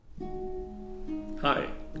Hi,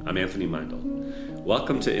 I'm Anthony Meindl.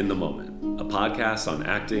 Welcome to In the Moment, a podcast on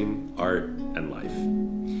acting, art, and life.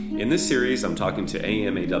 In this series, I'm talking to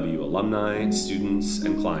AMAW alumni, students,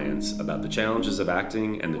 and clients about the challenges of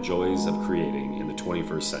acting and the joys of creating in the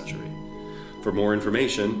 21st century. For more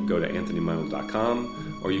information, go to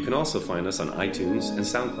anthonymeindl.com, or you can also find us on iTunes and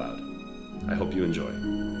SoundCloud. I hope you enjoy.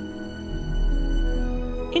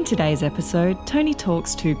 In today's episode, Tony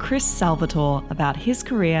talks to Chris Salvatore about his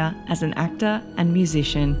career as an actor and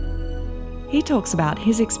musician. He talks about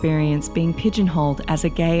his experience being pigeonholed as a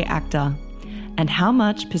gay actor and how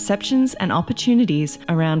much perceptions and opportunities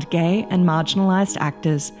around gay and marginalised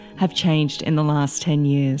actors have changed in the last 10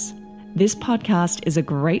 years. This podcast is a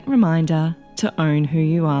great reminder to own who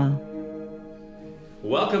you are.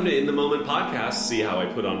 Welcome to In the Moment podcast. See how I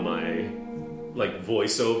put on my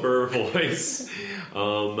voiceover voice. And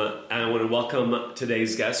I want to welcome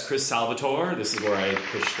today's guest, Chris Salvatore. This is where I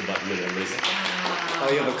push the button and everybody's like, ah.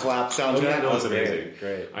 Oh, you have a clap sound track? Yeah, no, it's amazing.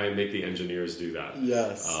 Great. I make the engineers do that.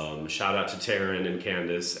 Yes. Shout out to Taryn and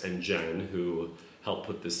Candace and Jen who help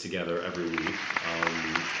put this together every week.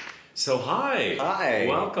 So hi. Hi.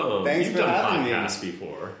 Welcome. Thanks You've for done having podcasts me.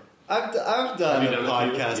 before. I've done Have you a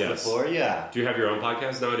done podcast Yes. before, yeah. Do you have your own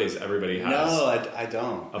podcast nowadays? Everybody has. No, I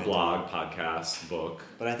don't. A blog, podcast, book.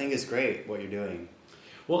 But I think it's great what you're doing.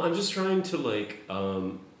 Well, I'm just trying to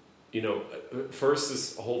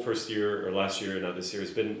this whole first year or last year, not this year,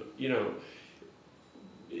 has been,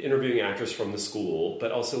 interviewing actors from the school,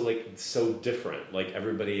 but also so different. Like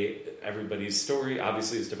everybody's story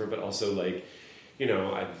obviously is different, but also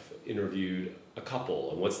I've interviewed a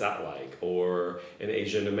couple and what's that like, or an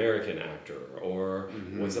Asian American actor, or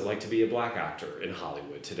what's it like to be a black actor in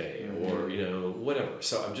Hollywood today, or whatever.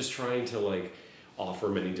 So I'm just trying to offer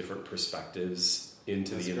many different perspectives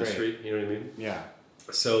into the industry. Great. You know what I mean? Yeah.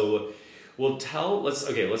 So let's tell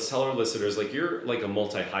our listeners, you're like a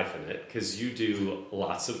multi-hyphenate because you do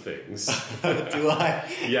lots of things. Do I?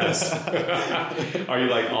 Yes. Are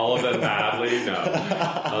you all of them badly?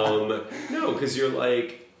 No. No, because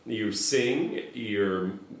you sing,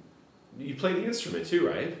 you play the instrument too,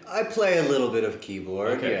 right? I play a little bit of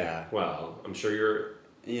keyboard, okay. Yeah. Well, I'm sure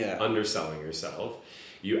you're underselling yourself.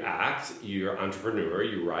 You act, you're an entrepreneur,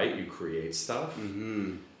 you write, you create stuff.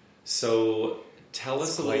 Mm-hmm. So tell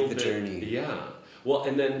us a little bit. It's quite the journey. Yeah. Well,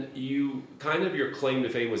 and then your claim to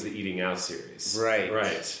fame was the Eating Out series. Right.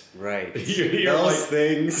 You're those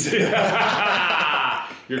things. You're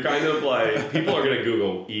kind of people are going to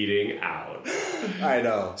Google Eating Out. I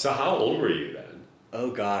know. So how old were you then?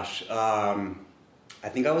 Oh gosh. I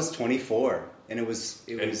think I was 24. And it was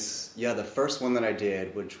the first one that I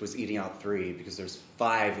did, which was Eating Out 3, because there's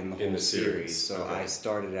 5 in the whole series. So okay. I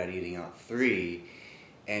started at Eating Out 3,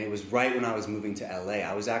 and it was right when I was moving to LA.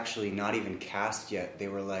 I was actually not even cast yet. They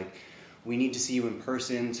were like, we need to see you in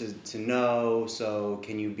person to know, so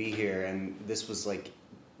can you be here? And this was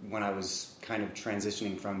when I was kind of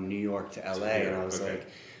transitioning from New York to LA, and I was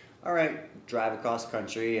all right, drive across the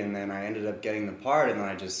country, and then I ended up getting the part, and then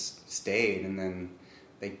I just stayed, and then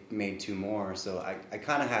they made 2 more, so I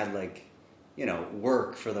kind of had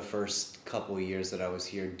work for the first couple of years that I was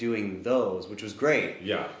here doing those, which was great.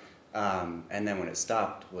 Yeah. And then when it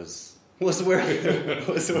stopped was where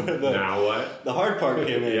the now what the hard part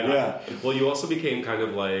came in. Yeah. Well, you also became kind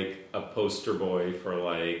of like a poster boy for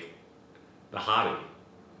the hottie.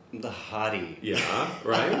 The hottie. Yeah.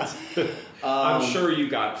 Right. I'm sure you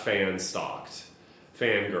got fangirled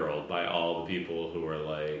by all the people who were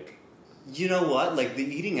like. You know what? The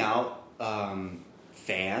Eating Out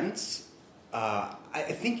fans, I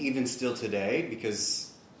think even still today,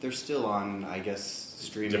 because they're still on, I guess,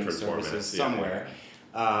 streaming different services formats, somewhere.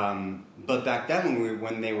 Yeah. But back then,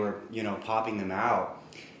 when they were plopping them out,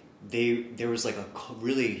 there was a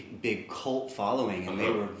really big cult following, and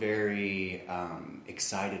they were very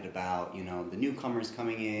excited about the newcomers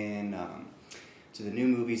coming in to the new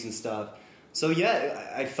movies and stuff. So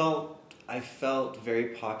yeah, I felt very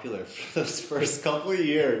popular for those first couple of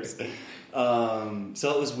years.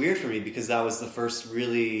 So it was weird for me because that was the first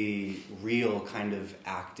really real kind of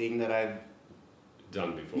acting that I've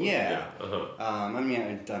done before. Yeah.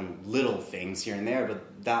 I'd done little things here and there,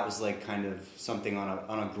 but that was kind of something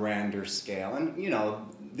on a grander scale. And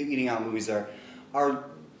the Eating Out movies are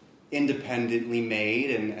independently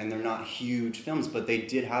made and they're not huge films, but they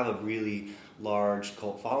did have a really large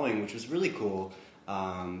cult following, which was really cool.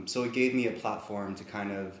 So it gave me a platform to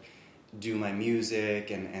kind of do my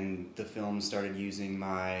music, and the film started using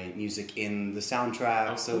my music in the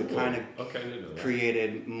soundtrack. So it kind of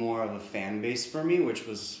created more of a fan base for me, which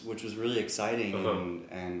was really exciting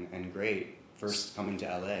and great first coming to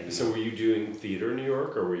LA. So were you doing theater in New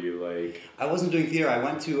York, or were you like... I wasn't doing theater. I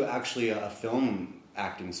went to actually a film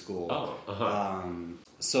acting school. Oh, uh-huh.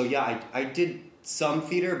 So yeah, I did some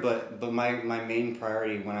theater, but my main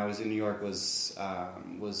priority when I was in New York was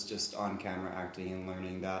just on camera acting and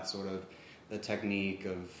learning that sort of the technique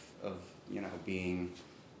of you know, being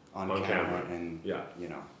on camera and you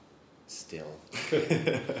know, still.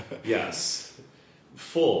 Yes.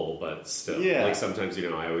 Full, but still. Yeah. Like sometimes, you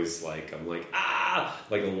know, I always like, I'm like,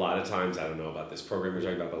 like a lot of times, I don't know about this program we're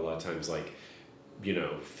talking about, but a lot of times, like, you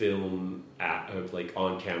know, film, like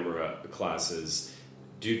on camera classes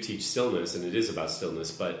do teach stillness, and it is about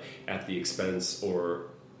stillness, but at the expense or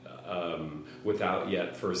without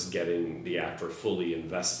yet first getting the actor fully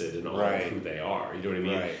invested in all of who they are. You know what I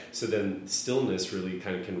mean? Right. So then stillness really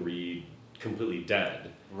kind of can read completely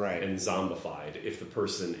dead and zombified if the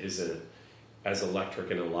person isn't as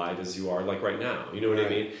electric and alive as you are, like right now. You know what I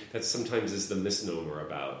mean? That sometimes is the misnomer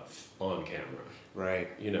about on camera. Right.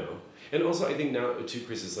 You know? And also I think now, too,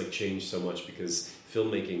 Chris, has like changed so much because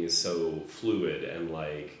filmmaking is so fluid and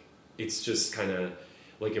like, it's just kind of,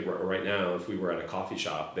 like right now, if we were at a coffee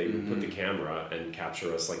shop, they would put the camera and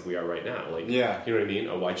capture us like we are right now. Like, you know what I mean?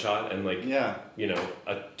 A wide shot and like, you know,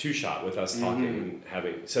 a 2-shot with us talking and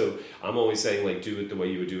having... So I'm always saying, like, do it the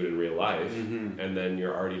way you would do it in real life. And then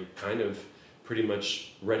you're already kind of pretty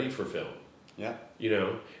much ready for film. Yeah. You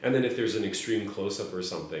know? And then if there's an extreme close-up or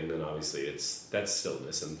something, then obviously that's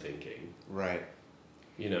stillness and thinking. Right.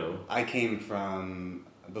 You know? I came from...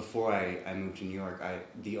 Before I moved to New York,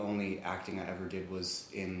 the only acting I ever did was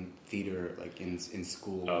in theater, like in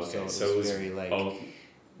school. Okay. So it was very like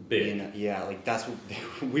big. You know, yeah, like that's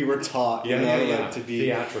what we were taught. Yeah, you know, yeah. Like to be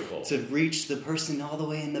theatrical, to reach the person all the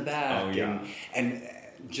way in the back. Oh, yeah. And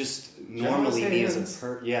just normally me as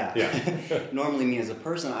a normally me as a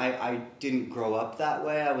person, I didn't grow up that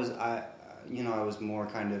way. I was more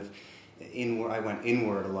kind of inward. I went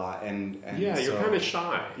inward a lot, and you're kind of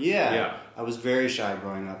shy. Yeah, I was very shy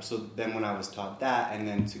growing up. So then when I was taught that, and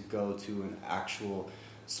then to go to an actual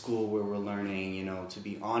school where we're learning, you know, to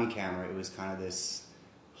be on camera, it was kind of this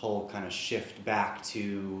whole kind of shift back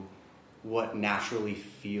to what naturally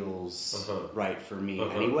feels right for me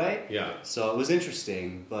anyway. Yeah. So it was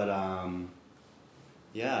interesting, but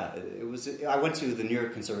it was. I went to the New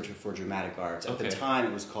York Conservatory for Dramatic Arts. At the time,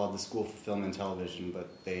 it was called the School for Film and Television, but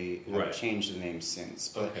they have changed the name since.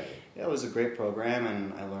 But yeah, it was a great program,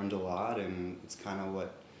 and I learned a lot, and it's kind of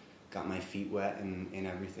what got my feet wet in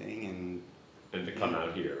everything. And to come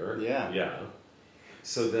out here. Yeah.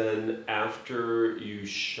 So then after you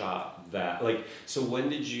shot that, like, so when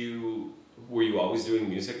were you always doing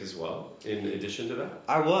music as well, in addition to that?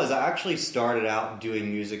 I was. I actually started out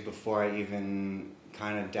doing music before I even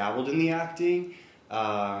kind of dabbled in the acting,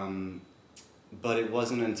 but it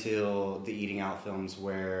wasn't until the Eating Out films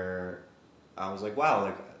where I was like, wow,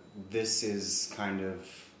 like this is kind of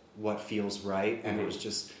what feels right, and it was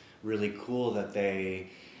just really cool that they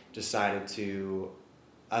decided to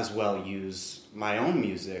as well use my own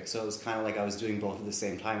music, so it was kind of like I was doing both at the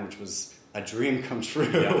same time, which was a dream come true.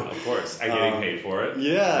 Yeah, of course, and getting paid for it.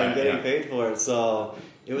 Yeah, and getting paid for it, so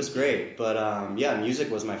it was great, but music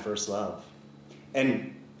was my first love.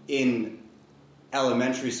 And in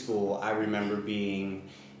elementary school, I remember being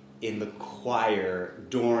in the choir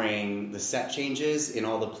during the set changes in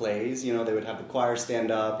all the plays. You know, they would have the choir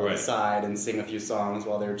stand up on the side and sing a few songs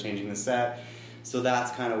while they were changing the set. So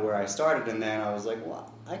that's kind of where I started. And then I was like,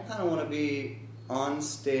 well, I kind of want to be on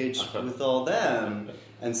stage with all them.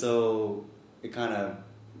 And so it kind of,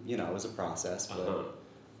 you know, it was a process. But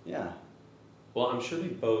yeah. Well, I'm sure they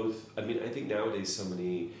both, I mean, I think nowadays so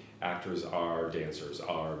many actors are dancers,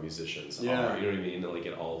 are musicians, are, you know what I mean? Like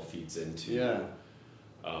it all feeds into,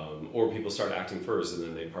 or people start acting first and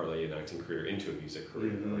then they parlay an acting career into a music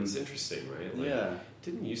career. It's interesting, right? Like, it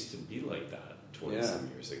didn't used to be like that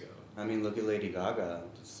 20-some years ago. I mean, look at Lady Gaga.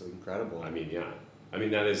 It's incredible. I mean, I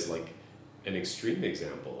mean, that is like an extreme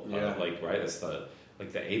example. Like, right? It's the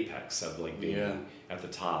apex of like being at the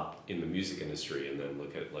top in the music industry, and then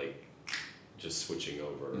look at like just switching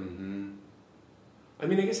over. I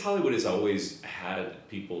mean, I guess Hollywood has always had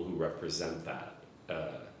people who represent that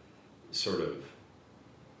sort of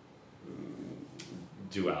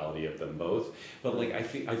duality of them both. But like, I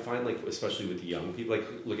find like, especially with young people, like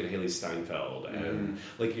look at Haley Steinfeld and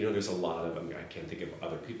like, you know, there's a lot of, I mean, I can't think of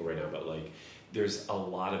other people right now, but like, there's a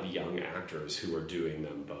lot of young actors who are doing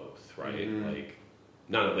them both, right? Like,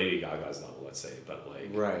 not at Lady Gaga's level, let's say, but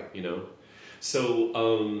like, you know?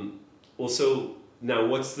 So, so now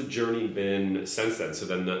what's the journey been since then? So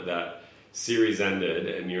then that series ended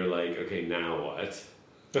and you're like, okay, now what?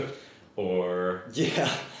 Or...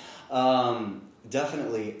 Yeah.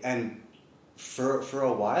 Definitely. And for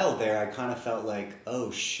a while there, I kind of felt like,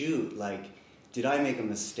 oh shoot, like, did I make a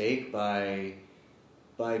mistake by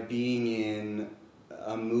being in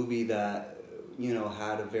a movie that, you know,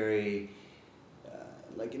 had a very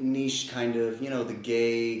like a niche kind of, you know, the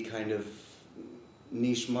gay kind of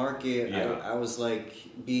niche market. Yeah. I was like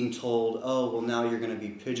being told, oh, well, now you're going to be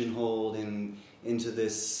pigeonholed into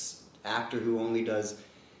this actor who only does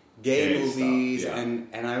gay movies. Stuff, yeah.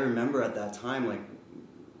 And I remember at that time, like,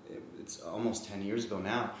 it's almost 10 years ago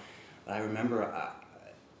now, I remember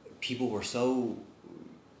people were so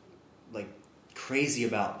like crazy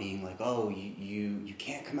about being like, oh, you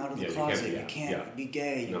can't come out of the closet, you can't be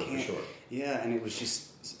gay, you can't. For sure. Yeah, and it was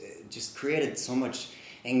just created so much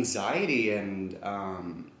anxiety, and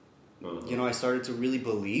you know, I started to really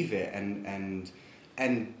believe it, and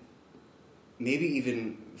maybe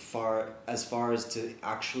even as far as to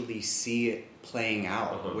actually see it playing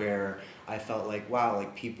out, where I felt like, wow,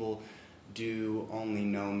 like people do only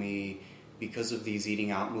know me because of these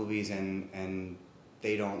eating out movies, and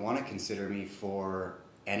they don't want to consider me for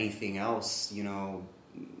anything else. You know,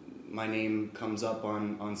 my name comes up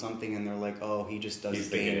on something and they're like, oh, he just does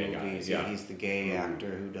gay movies. Yeah. He's the gay actor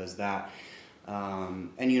who does that.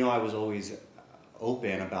 And, you know, I was always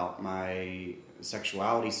open about my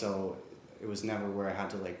sexuality, so it was never where I had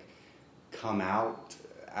to, like, come out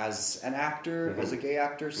as an actor, as a gay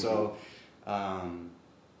actor. So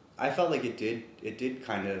I felt like it did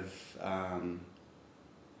kind of...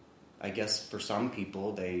 I guess for some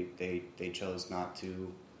people, they chose not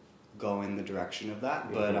to go in the direction of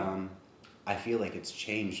that, but I feel like it's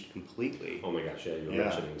changed completely. Oh my gosh, yeah, you're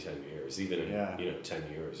mentioning 10 years, even in, 10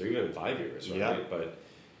 years, or even 5 years, right? Yeah. But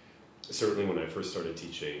certainly when I first started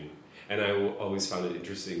teaching, and I always found it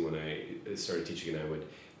interesting when I started teaching, and I would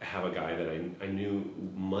have a guy that I knew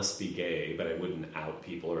must be gay, but I wouldn't out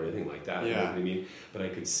people or anything like that, you know what I mean? But I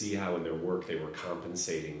could see how in their work they were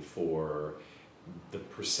compensating for the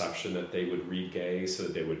perception that they would read gay, so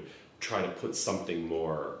that they would try to put something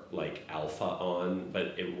more like alpha on,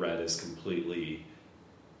 but it read as completely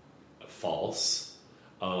false.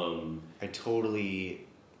 I totally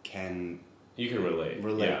can... You can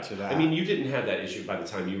relate to that. I mean, you didn't have that issue by the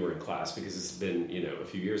time you were in class, because it's been, you know, a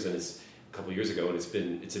few years, and it's a couple of years ago, and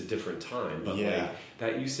it's a different time, but like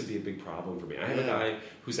that used to be a big problem for me. I have a guy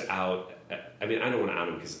who's out. I mean, I don't want to out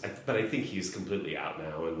him but I think he's completely out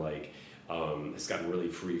now, and like has gotten really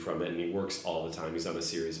free from it, and he works all the time. He's on a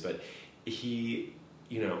series, but he,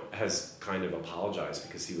 you know, has kind of apologized,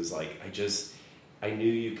 because he was like, I knew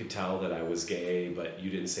you could tell that I was gay, but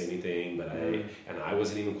you didn't say anything, but I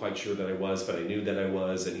wasn't even quite sure that I was, but I knew that I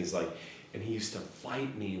was. And he's like, and he used to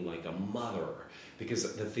fight me like a mother,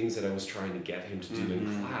 because the things that I was trying to get him to do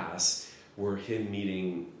in class were him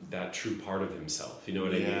meeting that true part of himself. You know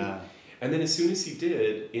what I mean? And then as soon as he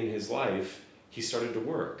did in his life, he started to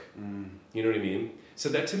work. You know what I mean? So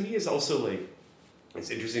that to me is also like, it's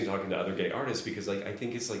interesting talking to other gay artists, because like I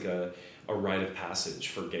think it's like a rite of passage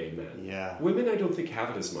for gay men. Yeah. Women I don't think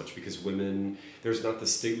have it as much, because women, there's not the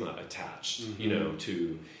stigma attached, you know,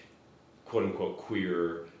 to quote unquote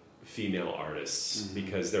queer female artists,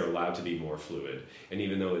 because they're allowed to be more fluid. And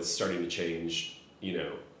even though it's starting to change, you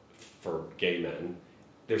know, for gay men,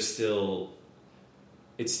 it's still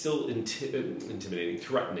intimidating,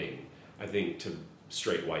 threatening, I think, to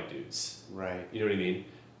straight white dudes. Right. You know what I mean?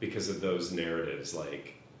 Because of those narratives,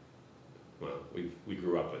 like, well, we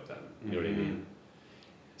grew up with them. You know what I mean?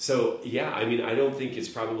 So, yeah, I mean, I don't think it's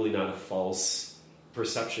probably not a false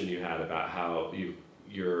perception you had about how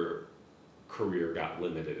your career got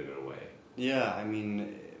limited in a way. Yeah, I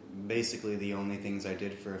mean, basically the only things I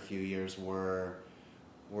did for a few years were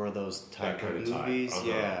those type of movies.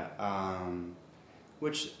 Yeah.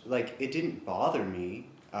 Which, like, it didn't bother me.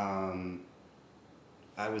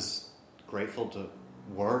 I was grateful to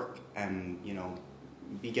work and, you know,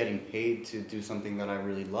 be getting paid to do something that I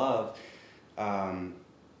really love.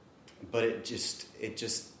 But it just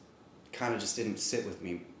kind of just didn't sit with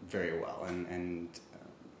me very well. And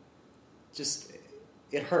just,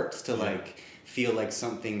 it hurts to like feel like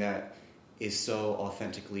something that is so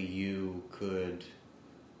authentically you could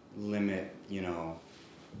limit, you know,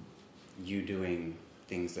 you doing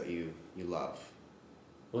things that you love.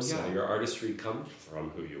 Well, yeah, your artistry comes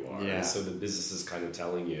from who you are. Yeah. And so the business is kind of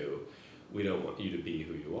telling you, we don't want you to be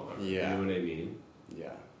who you are. Yeah. You know what I mean?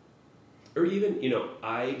 Yeah. Or even, you know,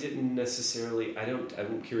 I didn't necessarily,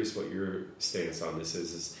 I'm curious what your stance on this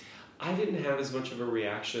is I didn't have as much of a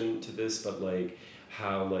reaction to this, but like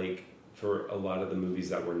how like for a lot of the movies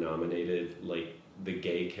that were nominated, like the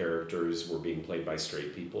gay characters were being played by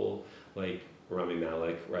straight people, like Rami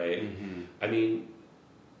Malek, right? I mean,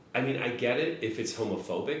 I mean, I get it if it's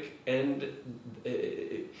homophobic,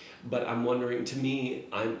 but I'm wondering. To me,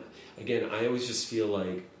 I always just feel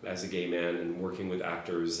like, as a gay man and working with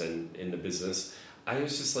actors and in the business, I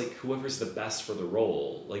was just like, whoever's the best for the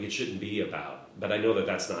role, like, it shouldn't be about. But I know that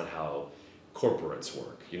that's not how corporates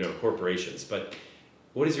work, corporations. But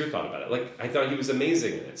what is your thought about it? Like, I thought he was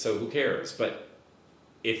amazing in it, so who cares? But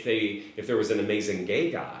if there was an amazing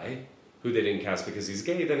gay guy who they didn't cast because he's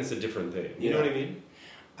gay, then it's a different thing. You know what I mean?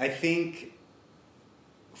 I think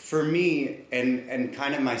for me, and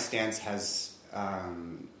kind of my stance has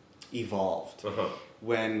evolved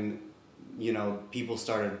when people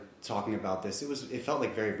started talking about this. It felt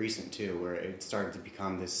like very recent too, where it started to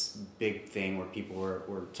become this big thing where people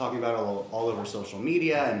were talking about it all over social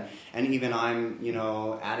media, and even I'm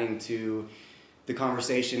adding to the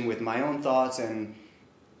conversation with my own thoughts, and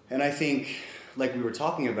I think, like we were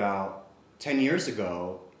talking about 10 years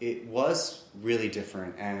ago, it was really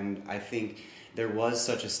different, and I think there was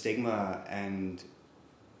such a stigma and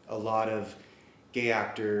a lot of gay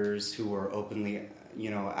actors who were openly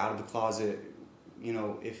out of the closet.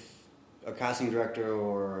 If a casting director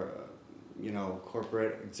or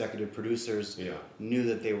corporate executive producers knew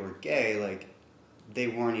that they were gay, like, they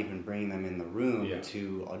weren't even bringing them in the room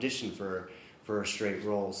to audition for a straight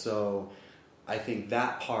role. So I think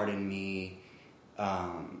that part in me,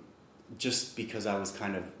 just because I was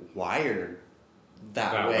kind of wired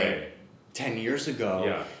that way 10 years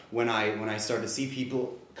ago, when I started to see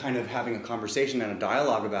people kind of having a conversation and a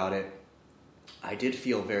dialogue about it, I did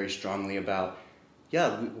feel very strongly about,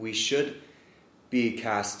 we should be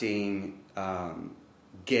casting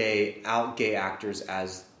gay actors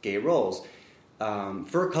as gay roles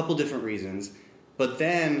for a couple different reasons. But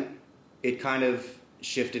then it kind of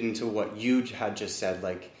shifted into what you had just said,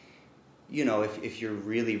 like, if you're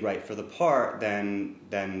really right for the part,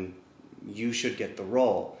 then you should get the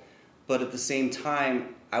role. But at the same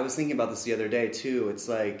time, I was thinking about this the other day too. It's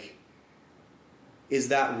like, is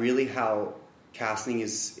that really how casting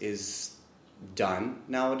is done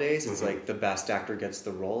nowadays? It's like the best actor gets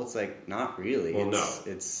the role. It's like, not really. Well,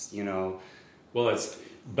 it's Well,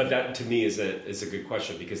 but that to me is a good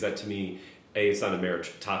question, because that to me, A, it's not a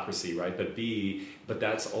meritocracy, right? But B,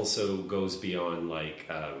 that's also goes beyond like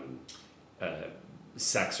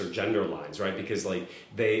sex or gender lines, right? Because like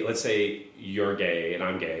let's say you're gay and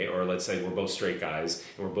I'm gay, or let's say we're both straight guys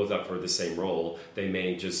and we're both up for the same role, they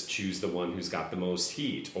may just choose the one who's got the most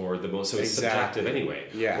heat or the most, so it's subjective anyway.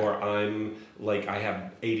 Or I'm like, I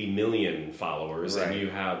have 80 million followers and you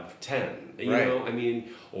have 10, you know, I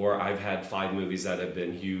mean, or I've had 5 movies that have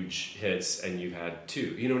been huge hits and you've had 2,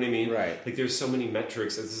 you know what I mean? Like, there's so many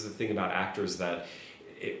metrics. This is the thing about actors that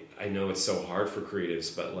I know it's so hard for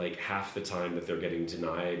creatives, but like half the time that they're getting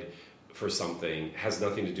denied for something has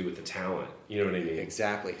nothing to do with the talent. You know what I mean?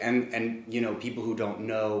 Exactly. And people who don't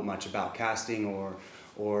know much about casting or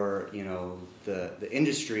the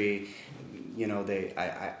industry,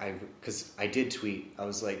 because I did tweet. I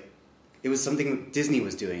was like, it was something Disney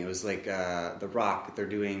was doing. It was like The Rock. They're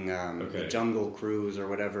doing the Jungle Cruise or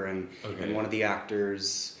whatever, and one of the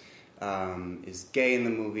actors is gay in the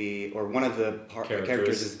movie, or one of the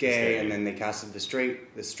characters is gay, and then they casted the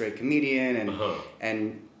straight comedian,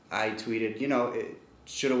 and I tweeted, it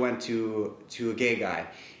should have went to a gay guy,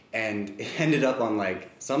 and it ended up on like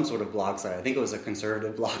some sort of blog site. I think it was a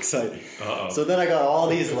conservative blog site. So then I got all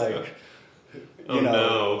these like,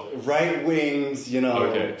 right wings,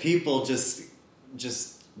 people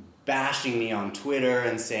just bashing me on Twitter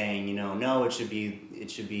and saying, no, it should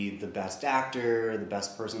be the best actor, the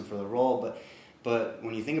best person for the role. But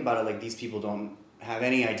when you think about it, like, these people don't have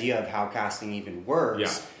any idea of how casting even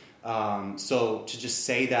works. So to just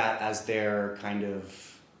say that as their kind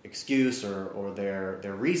of excuse or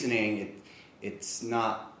their reasoning, it's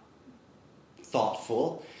not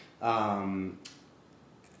thoughtful. And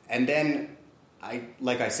then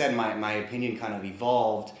like I said, my opinion kind of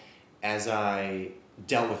evolved as I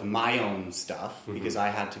dealt with my own stuff, because I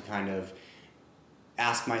had to kind of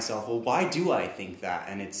ask myself, well, why do I think that?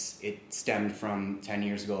 And it stemmed from 10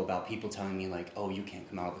 years ago about people telling me like, oh, you can't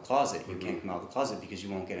come out of the closet. You can't come out of the closet because you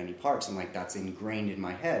won't get any parts. And like, that's ingrained in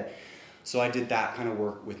my head. So I did that kind of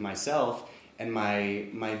work with myself, and my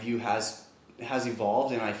view has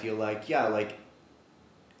evolved. And I feel like,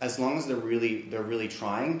 as long as they're really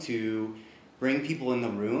trying to bring people in the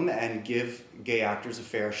room and give gay actors a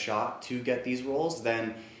fair shot to get these roles,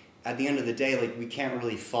 then at the end of the day, like, we can't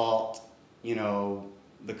really fault,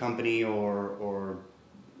 the company or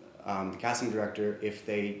the casting director if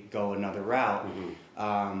they go another route.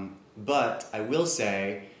 But I will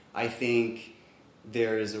say, I think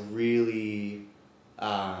there is a really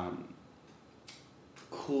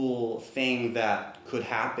cool thing that could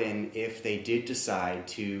happen if they did decide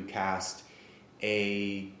to cast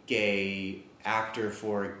a gay actor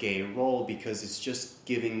for a gay role, because it's just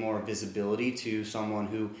giving more visibility to someone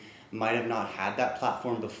who might have not had that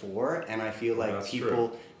platform before. And I feel like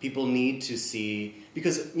people need to see,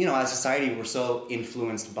 because, you know, as a society, we're so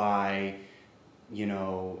influenced by, you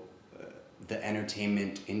know, the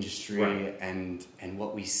entertainment industry and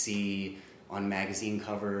what we see on magazine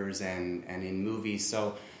covers and in movies.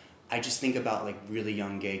 So I just think about like really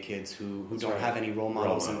young gay kids who don't have any role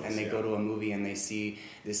models, and they go to a movie and they see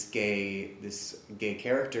this gay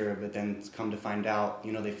character, but then come to find out,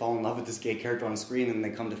 you know, they fall in love with this gay character on screen, and they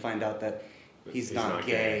come to find out that he's not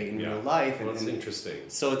gay in real life. Well, that's interesting.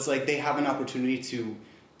 So it's like they have an opportunity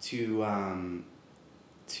to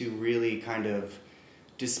really kind of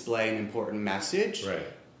display an important message. Right.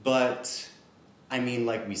 But I mean,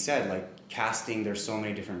 like we said, like casting, there's so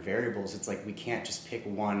many different variables. It's like we can't just pick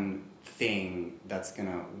one thing that's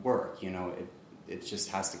gonna work, you know. It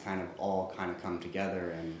just has to kind of all kind of come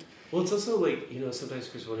together. And well, it's also like, you know, sometimes,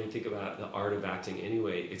 Chris, when I think about the art of acting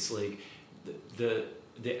anyway, it's like the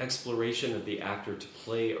exploration of the actor to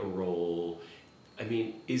play a role, I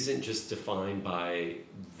mean, isn't just defined by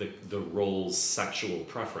the role's sexual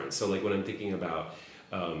preference. So like when I'm thinking about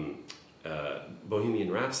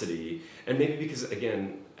Bohemian Rhapsody, and maybe because,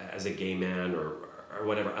 again, as a gay man or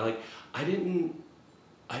whatever,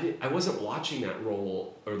 I wasn't watching that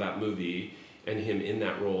role or that movie and him in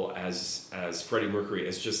that role as Freddie Mercury,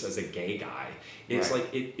 as just as a gay guy. It's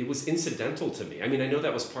like it was incidental to me. I mean, I know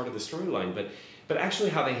that was part of the storyline, but actually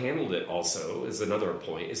how they handled it also is another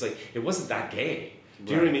point. It's like it wasn't that gay.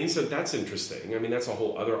 Do you know what I mean? So that's interesting. I mean, that's a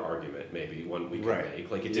whole other argument, maybe one we could make.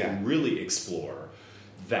 Like it didn't really explore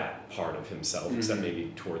that part of himself, except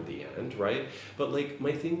maybe toward the end, right? But like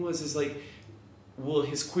my thing is like, well,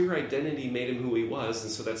 his queer identity made him who he was,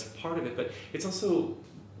 and so that's part of it. But it's also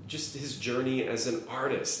just his journey as an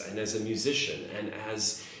artist and as a musician and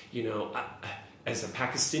as, you know, as a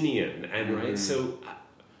Pakistani, and right. So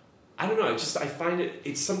I don't know. I find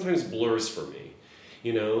it sometimes blurs for me.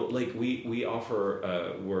 You know, like we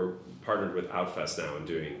offer, we're partnered with Outfest now and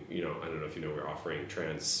doing, you know, I don't know if you know, we're offering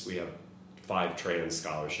we have 5 trans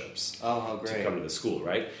scholarships to come to the school,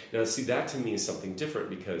 right? Now, see, that to me is something different,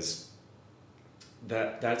 because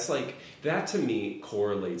that's like, that to me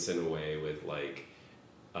correlates in a way with like,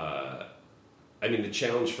 I mean, the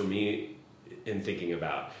challenge for me in thinking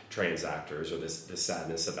about trans actors, or the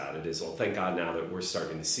sadness about it, is, well, thank God now that we're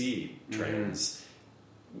starting to see trans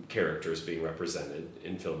characters being represented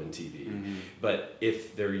in film and TV. But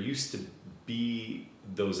if there used to be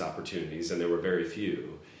those opportunities, and there were very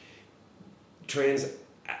few, there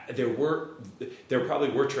probably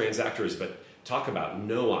were trans actors, but talk about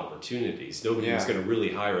no opportunities. Nobody was going to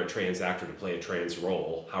really hire a trans actor to play a trans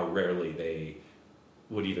role. How rarely they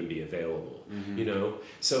would even be available, you know?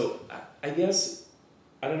 So I guess,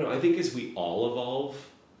 I don't know, I think as we all evolve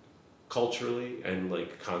culturally and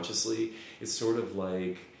like consciously, it's sort of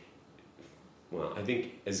like, well, I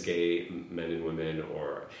think as gay men and women,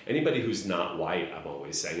 or anybody who's not white, I'm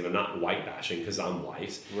always saying, and I'm not white bashing because I'm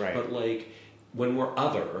white, but like when we're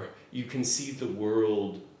other, you can see the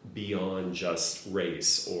world beyond just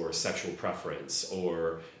race or sexual preference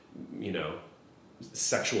or, you know,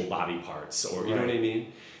 sexual body parts, or you know what I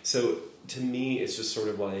mean? So to me, it's just sort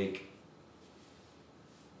of like,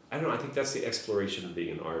 I don't know, I think that's the exploration of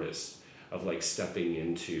being an artist, of like stepping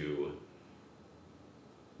into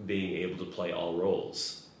being able to play all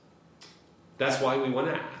roles. That's why we want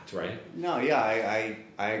to act, right? No, yeah,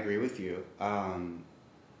 I agree with you.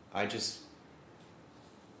 I just,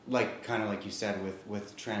 like, kind of like you said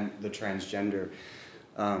with the transgender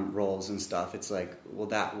roles and stuff, it's like, well,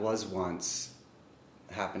 that was once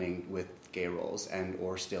happening with gay roles, and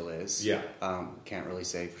or still is. Can't really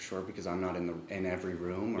say for sure because I'm not in every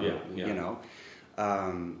room, or you know.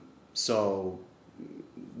 So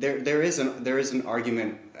there is an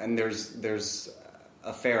argument, and there's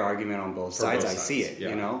a fair argument on both sides. I see it,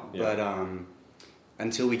 you know. But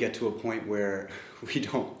until we get to a point where we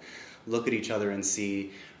don't look at each other and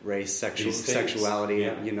see race,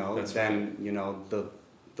 sexuality, you know, then you know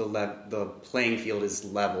the playing field is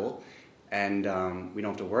level. And we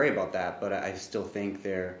don't have to worry about that, but I still think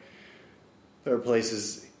there are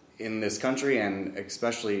places in this country, and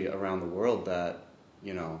especially around the world, that,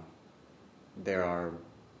 you know, there are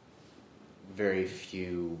very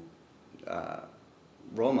few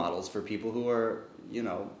role models for people who are, you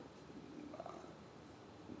know,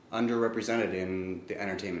 underrepresented in the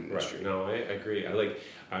entertainment industry. Right. No, I agree.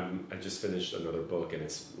 I just finished another book, and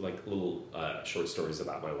it's like little short stories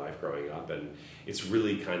about my life growing up, and it's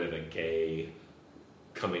really kind of a gay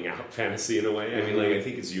coming out fantasy in a way. I mean, like, I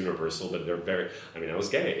think it's universal, but they're very, I mean, I was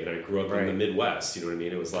gay and I grew up in the Midwest, you know what I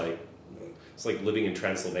mean? It was like, it's like living in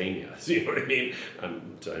Transylvania, you know what I mean?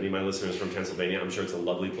 To any of my listeners from Transylvania, I'm sure it's a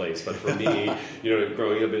lovely place, but for me, you know,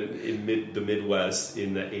 growing up in the Midwest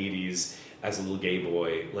in the 80s as a little gay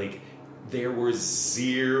boy, like, there were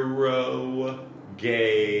 0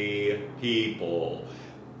 gay people.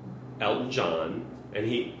 Elton John, and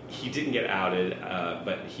he didn't get outed,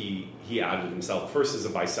 but he outed himself first as a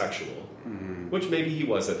bisexual, which maybe he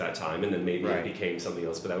was at that time, and then maybe it became something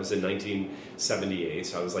else. But that was in 1978,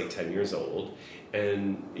 so I was like 10 years old,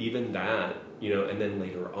 and even that, you know, and then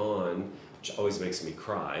later on, which always makes me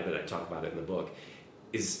cry, but I talk about it in the book,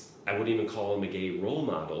 is I wouldn't even call him a gay role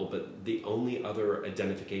model, but the only other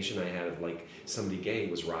identification I had of like somebody gay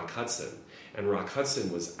was Rock Hudson, and Rock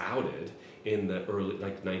Hudson was outed in the early,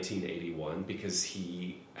 like 1981, because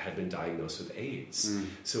he had been diagnosed with AIDS.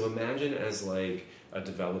 So imagine as like a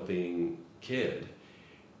developing kid,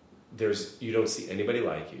 you don't see anybody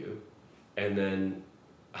like you, and then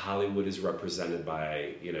Hollywood is represented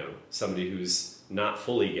by, you know, somebody who's not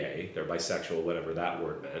fully gay, they're bisexual, whatever that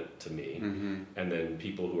word meant to me, and then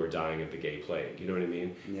people who are dying of the gay plague, you know what I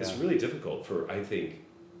mean? Yeah. It's really difficult for, I think,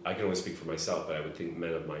 I can only speak for myself, but I would think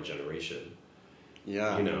men of my generation.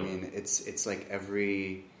 Yeah, you know? I mean, it's like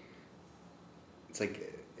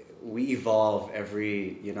we evolve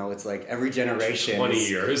every, you know, it's like every generation. 20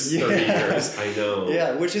 years, 30 years, I know.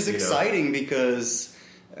 Yeah, which is exciting because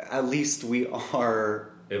at least we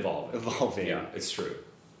are evolving. Yeah, it's true.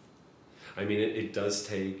 I mean, it does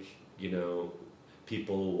take, you know,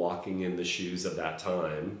 people walking in the shoes of that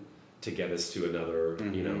time to get us to another,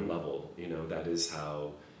 you know, level. You know, that is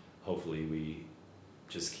how hopefully we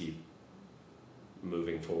just keep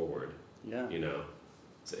moving forward. Yeah. You know,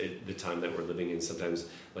 so the time that we're living in, sometimes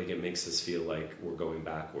like it makes us feel like we're going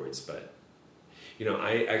backwards, but you know,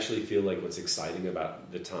 I actually feel like what's exciting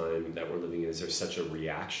about the time that we're living in is there's such a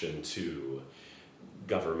reaction to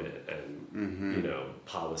government and you know,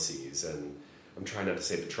 policies, and I'm trying not to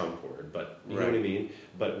say the Trump word, but you know what I mean,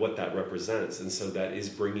 but what that represents, and so that is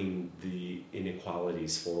bringing the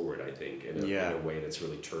inequalities forward, I think, in a way that's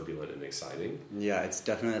really turbulent and exciting. Yeah, it's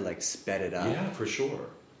definitely like sped it up. Yeah, for sure.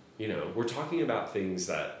 You know, we're talking about things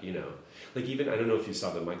that, you know, like even, I don't know if you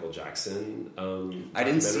saw the Michael Jackson I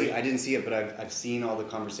didn't see it, but I've seen all the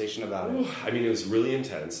conversation about it. I mean, it was really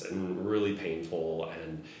intense and really painful,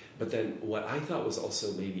 but then what I thought was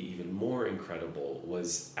also maybe even more incredible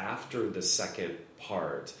was after the second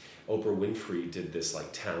part, Oprah Winfrey did this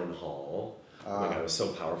like town hall. Oh my God, it was so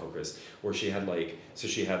powerful, Chris, where she had like, so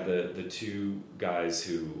she had the 2 guys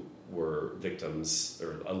who were victims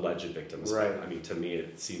or alleged victims. Right. But, I mean, to me,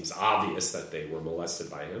 it seems obvious that they were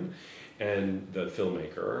molested by him, and the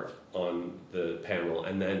filmmaker on the panel.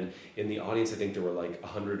 And then in the audience, I think there were like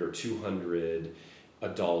 100 or 200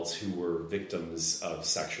 adults who were victims of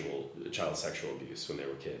child sexual abuse when they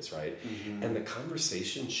were kids, right? And the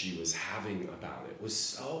conversation she was having about it was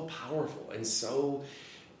so powerful and so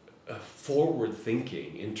forward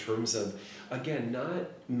thinking in terms of, again, not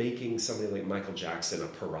making somebody like Michael Jackson a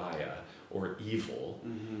pariah or evil.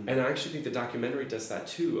 And I actually think the documentary does that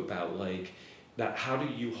too, about like that, how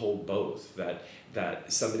do you hold both,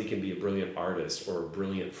 that somebody can be a brilliant artist or a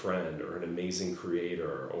brilliant friend or an amazing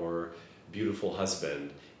creator or beautiful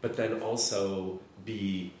husband, but then also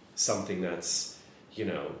be something that's, you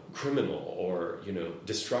know, criminal or, you know,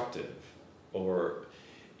 destructive, or,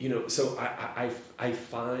 you know, so I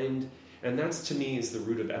find, and that's to me is the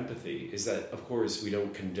root of empathy, is that of course we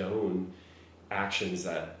don't condone actions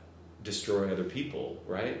that destroy other people,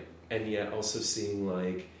 right? And yet also seeing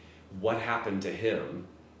like what happened to him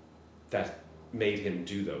that made him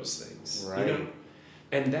do those things, right? You know?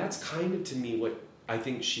 And that's kind of to me what I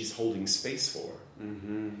think she's holding space for.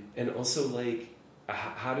 And also like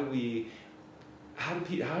how do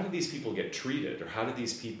these people get treated, or how do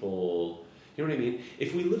these people, you know what I mean?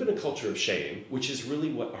 If we live in a culture of shame, which is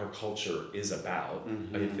really what our culture is about,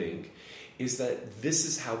 I think, is that this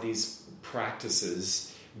is how these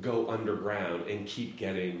practices go underground and keep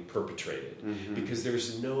getting perpetrated. Because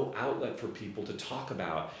there's no outlet for people to talk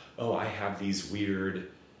about, oh, I have these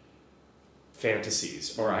weird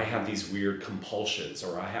fantasies, or I have these weird compulsions,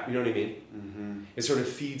 or I have, you know what I mean? It sort of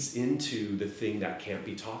feeds into the thing that can't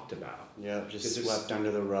be talked about. Yeah, just swept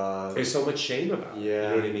under the rug. There's so much shame about it. Yeah. You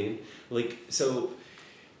know what I mean? Like, so,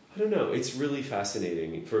 I don't know. It's really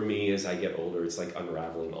fascinating. For me, as I get older, it's like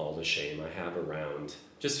unraveling all the shame I have around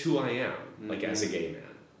just who I am, like as a gay man.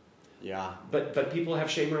 Yeah. But people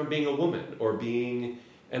have shame around being a woman, or being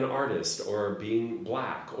an artist or being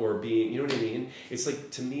black or being, you know what I mean? It's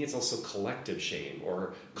like, to me, it's also collective shame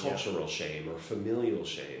or cultural shame or familial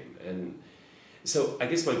shame. And so I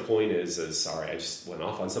guess my point is sorry, I just went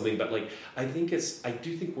off on something, but like, I do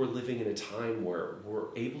think we're living in a time where we're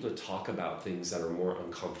able to talk about things that are more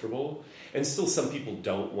uncomfortable, and still some people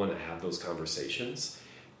don't want to have those conversations,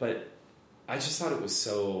 but I just thought it was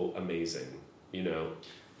so amazing, you know?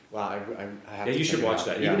 Wow, I have to you should watch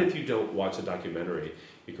that. Yeah. Even if you don't watch the documentary,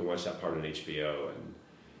 you can watch that part on HBO, and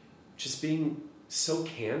just being so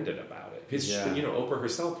candid about it. Because, you know, Oprah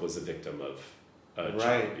herself was a victim of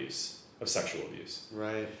child abuse. Of sexual abuse.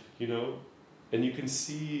 Right. You know? And you can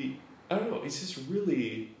see, I don't know, it's just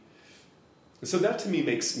really... So that to me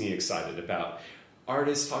makes me excited about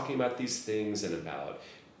artists talking about these things and about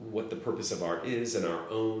what the purpose of art is and our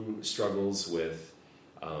own struggles with,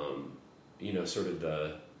 you know, sort of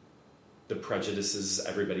the prejudices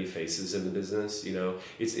everybody faces in the business, you know?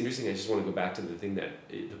 It's interesting, I just want to go back to the thing that,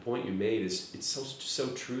 the point you made is, it's so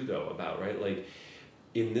true though about, right? Like,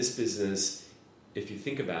 in this business... If you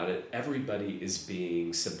think about it, everybody is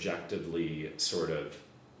being subjectively sort of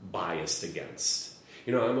biased against.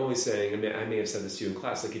 You know, I'm always saying, I may have said this to you in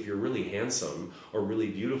class, like if you're really handsome or really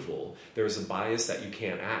beautiful, there's a bias that you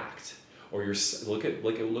can't act. Or look at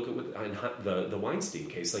what, the Weinstein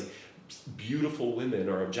case, like beautiful women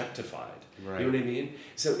are objectified. Right. You know what I mean?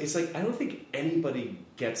 So it's like, I don't think anybody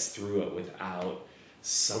gets through it without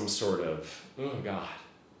some sort of, oh God.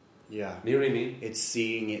 Yeah. You know what I mean? It's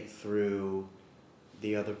seeing it through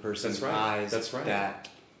the other person's eyes. That's right. That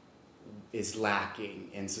is lacking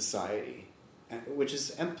in society, which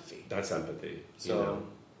is empathy. That's empathy. So,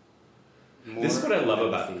 you know. This is what I love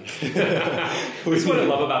about this is what I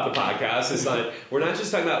love about the podcast. Is like, we're not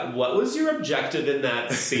just talking about what was your objective in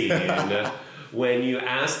that scene when you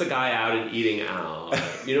asked the guy out and eating out.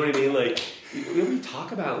 You know what I mean? Like, we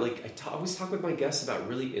talk about, like, I always talk with my guests about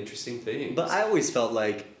really interesting things. But I always felt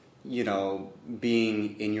like, you know,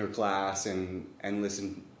 being in your class and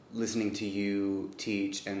listening to you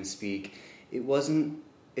teach and speak,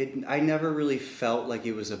 I never really felt like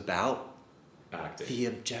it was about acting, the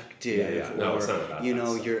objective. Yeah. No, it's not about you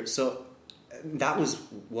know, so that was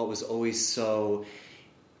what was always so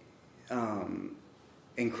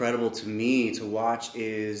incredible to me to watch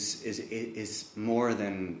is more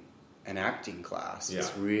than an acting class. Yeah.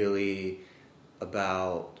 It's really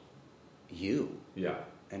about you. Yeah.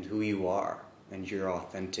 And who you are, and your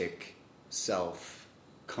authentic self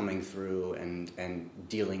coming through and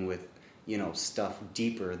dealing with, you know, stuff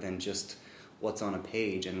deeper than just what's on a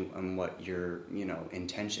page and what your, you know,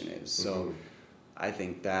 intention is. So I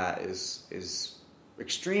think that is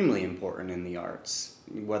extremely important in the arts,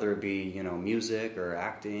 whether it be, you know, music or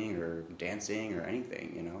acting or dancing or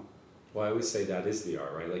anything, you know. Well, I always say that is the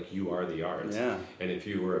art, right? Like, you are the art. Yeah. And if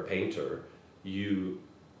you were a painter, you,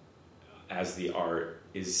 as the art,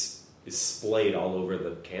 is splayed all over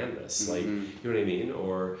the canvas. Like, you know what I mean?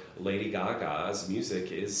 Or Lady Gaga's music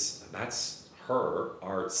that's her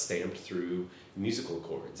art stamped through musical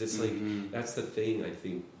chords. It's like, that's the thing I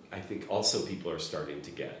think also people are starting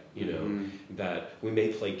to get, you know, that we may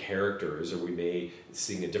play characters or we may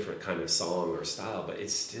sing a different kind of song or style, but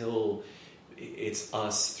it's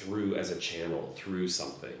us through as a channel through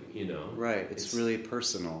something, you know? Right. It's really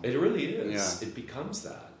personal. It really is. Yeah. It becomes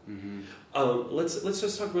that. Let's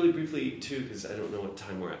just talk really briefly too, because I don't know what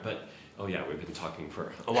time we're at, but we've been talking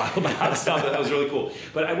for a while about stuff. That was really cool.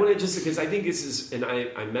 But I wanted just because I think this is, and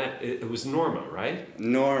I met, it was Norma, right?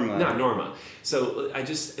 Not Norma. So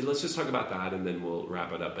let's just talk about that, and then we'll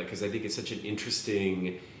wrap it up, because I think it's such an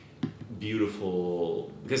interesting,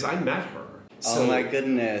 beautiful, because I met her. So, oh my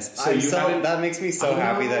goodness! That makes me so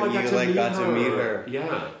happy that you got to meet her.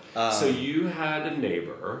 Yeah. So you had a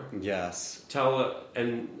neighbor. Yes.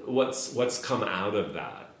 And what's come out of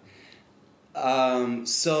that?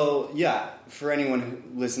 For anyone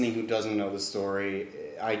listening who doesn't know the story,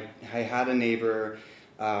 I had a neighbor.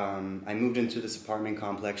 I moved into this apartment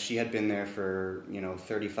complex. She had been there for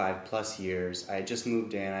 35 plus years. I had just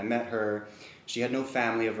moved in. I met her. She had no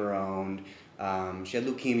family of her own. She had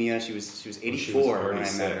leukemia. She was 84 when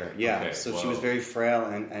I met her. Yeah, okay. So she was very frail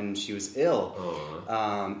and she was ill.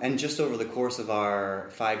 And just over the course of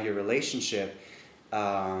our 5-year relationship,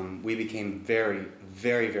 we became very,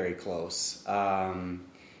 very, very close.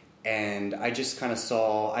 And I just kind of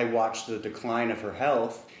I watched the decline of her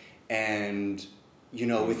health, and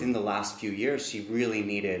within the last few years, she really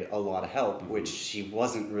needed a lot of help, which she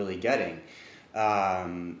wasn't really getting.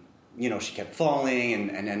 She kept falling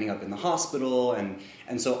and ending up in the hospital.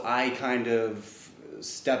 And so I kind of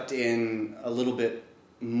stepped in a little bit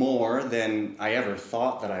more than I ever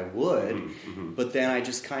thought that I would. Mm-hmm. But then I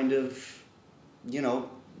just kind of,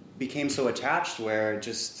 became so attached where it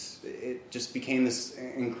just became this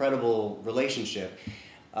incredible relationship.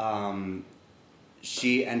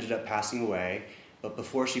 She ended up passing away, but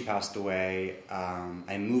before she passed away,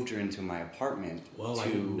 I moved her into my apartment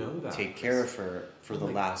to take care of her for the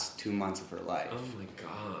last 2 months of her life. Oh my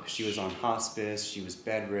gosh. She was on hospice, she was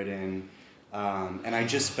bedridden, and I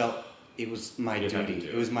just felt it was my duty.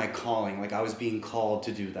 It was my calling. Like I was being called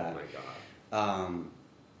to do that. Oh my God.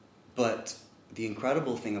 But the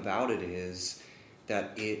incredible thing about it is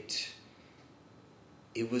that it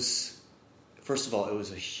was, first of all, it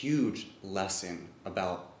was a huge lesson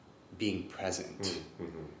about being present.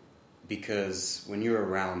 Mm-hmm. Because when you're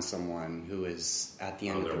around someone who is at the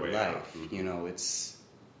end of their life, mm-hmm. It's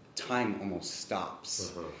time almost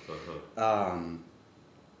stops. Uh-huh.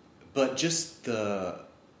 But just the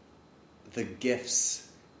gifts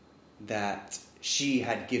that she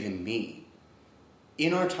had given me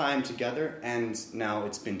in our time together, and now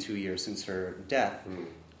it's been 2 years since her death,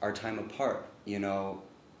 our time apart,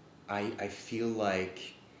 I feel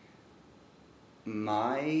like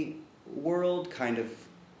my world kind of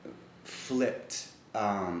flipped,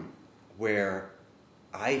 where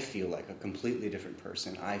I feel like a completely different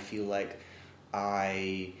person. I feel like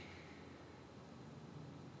I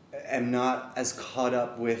am not as caught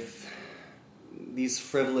up with these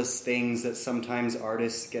frivolous things that sometimes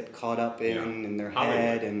artists get caught up in their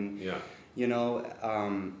head, and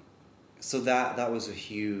so that was a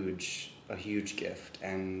huge gift,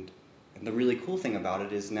 and the really cool thing about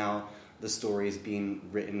it is now the story is being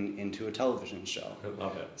written into a television show. I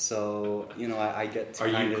love it. So I get to.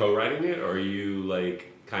 Are you co-writing it, or are you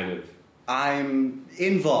like kind of? I'm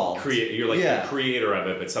involved. You're like the creator of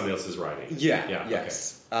it, but somebody else is writing. Yeah.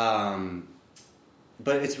 Yes. Okay.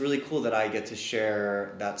 But it's really cool that I get to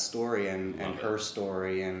share that story and her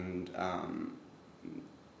story, and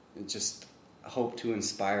just hope to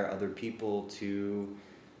inspire other people to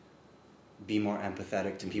be more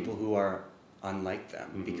empathetic to people who are unlike them.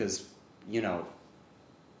 Mm-hmm. Because,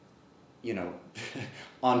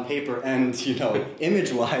 on paper and,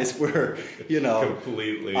 image-wise, we're,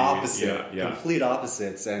 completely opposite, complete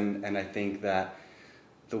opposites. And I think that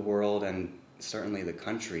the world and certainly the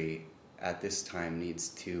country at this time needs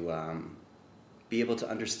to be able to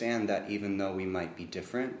understand that even though we might be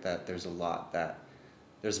different, that there's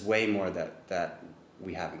there's way more that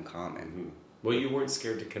we have in common. Mm-hmm. Well, you weren't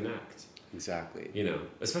scared to connect. Exactly.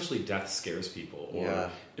 Especially death scares people, or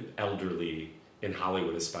elderly in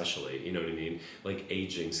Hollywood especially, you know what I mean? Like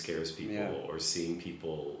aging scares people, or seeing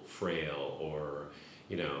people frail, or,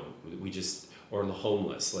 or the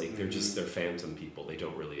homeless, like they're phantom people. They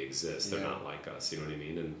don't really exist. They're not like us, you know what I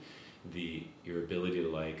mean? And your ability to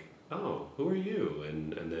like, oh, who are you?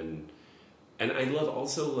 And I love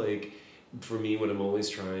also, like, for me, what I'm always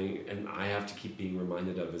trying, and I have to keep being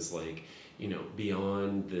reminded of, is like,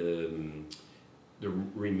 beyond the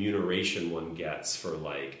remuneration one gets for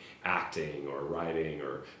like acting or writing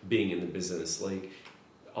or being in the business, like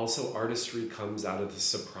also artistry comes out of the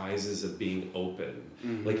surprises of being open.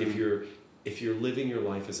 Mm-hmm. Like if you're living your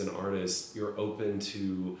life as an artist, you're open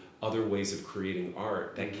to other ways of creating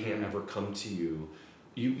art that can't ever come to you.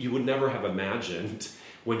 You would never have imagined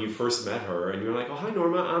when you first met her, and you're like, oh, hi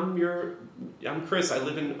Norma, I'm Chris, I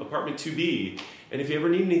live in apartment 2B, and if you ever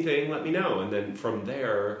need anything, let me know. And then from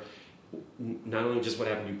there, not only just what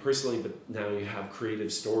happened to you personally, but now you have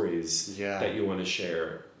creative stories that you want to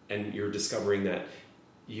share, and you're discovering that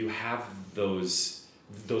you have those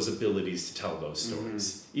abilities to tell those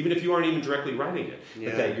stories, even if you aren't even directly writing it,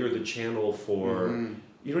 but that you're the channel for,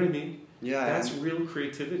 you know what I mean? Yeah. That's real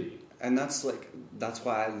creativity. And that's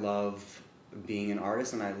why I love being an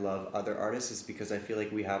artist, and I love other artists, is because I feel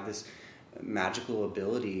like we have this magical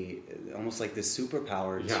ability, almost like this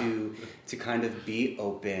superpower to kind of be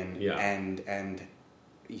open and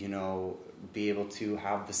be able to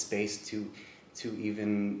have the space to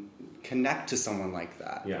even connect to someone like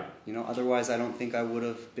that. Yeah. Otherwise I don't think I would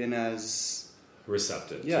have been as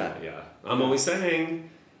receptive. Yeah. I'm always saying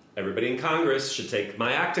everybody in Congress should take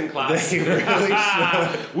my acting class. They really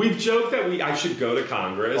should. We've joked that I should go to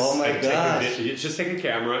Congress. Oh my gosh. Just take a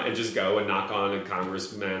camera and just go and knock on a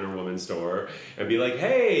congressman or woman's door and be like,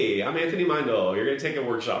 hey, I'm Anthony Meindl. You're going to take a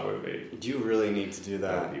workshop with me. You really need to do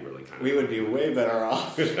that. That would be really kind of We would be way better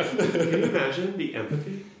off. Can you imagine the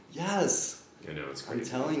empathy? Yes. I know, it's crazy. I'm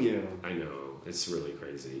telling you. I know. It's really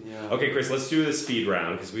crazy. Yeah. Okay, Chris, let's do the speed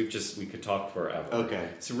round because we could talk forever. Okay.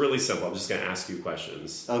 It's really simple. I'm just going to ask you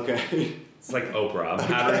questions. Okay. It's like Oprah. I'm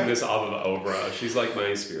patterning this off of Oprah. She's like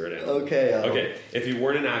my spirit animal. Okay. Okay. If you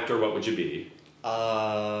weren't an actor, what would you be?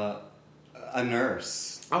 A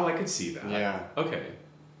nurse. Oh, I could see that. Yeah. Okay.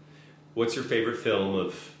 What's your favorite film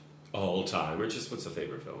of all time, or just what's a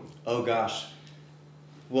favorite film? Oh gosh.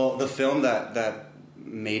 Well, the film that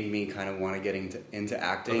made me kind of want to get into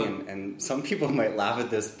acting, and some people might laugh at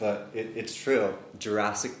this, but it's true.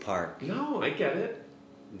 Jurassic Park. No, I get it.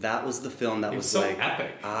 That was the film that It's was so like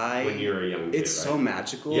epic when you're a young kid. It's so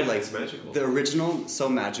magical. Yeah, like, it's magical. The original, so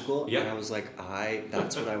magical. Yeah. And I was like,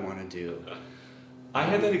 that's what I want to do. I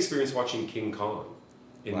had that experience watching King Kong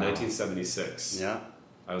in Wow. 1976. Yeah.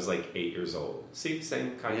 I was like 8 years old. See,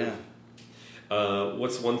 same kind Yeah. of.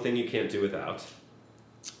 What's one thing you can't do without?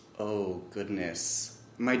 Oh, goodness.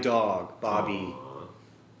 My dog, Bobby. Aww.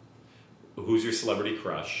 Who's your celebrity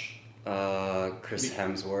crush? Chris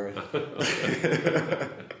Hemsworth.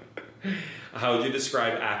 How would you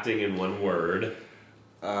describe acting in one word?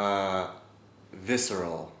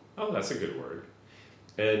 Visceral. Oh, that's a good word.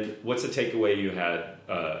 And what's a takeaway you had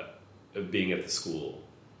being at the school?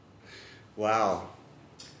 Wow.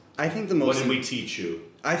 I think the most... What did we teach you?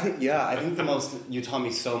 I think the most... You taught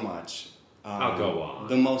me so much. I'll go on.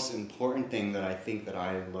 The most important thing that I think that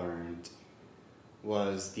I learned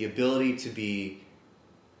was the ability to be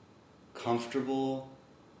comfortable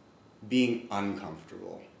being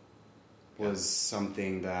uncomfortable was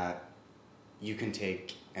something that you can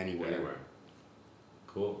take anywhere.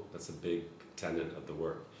 Cool. That's a big tenet of the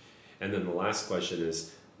work. And then the last question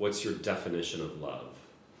is, what's your definition of love?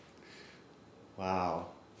 Wow.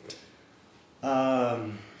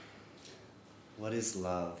 What is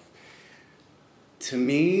love? To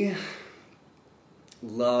me,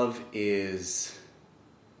 love is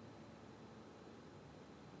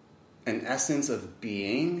an essence of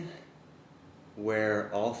being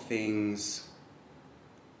where all things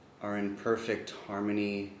are in perfect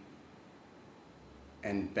harmony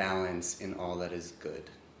and balance in all that is good.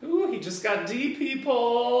 Ooh, he just got deep,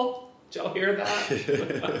 people. Did y'all hear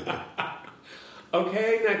that?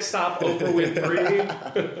 Okay, next stop, Oprah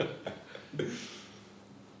Winfrey.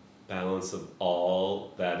 Balance of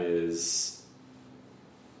all that is...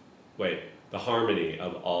 Wait, the harmony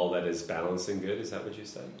of all that is balanced and good, is that what you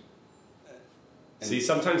said? See,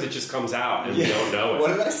 sometimes it just comes out and we don't know it. What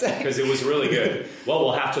did I say? Because it was really good. Well,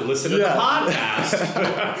 we'll have to listen to the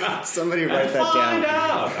podcast. Somebody write that find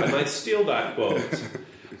down. out. I might steal that quote.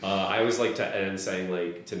 I always like to end saying,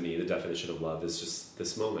 like, to me, the definition of love is just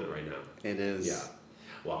this moment right now. It is. Yeah.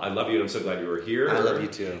 Well, I love you, and I'm so glad you were here. I love you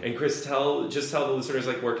too. And Chris, tell the listeners,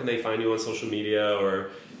 like, where can they find you on social media,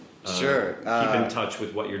 or sure, keep in touch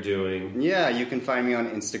with what you're doing? Yeah, you can find me on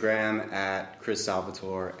Instagram at Chris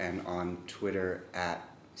Salvatore and on Twitter at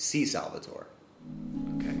C Salvatore.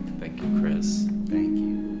 Okay, thank you, Chris. Thank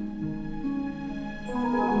you.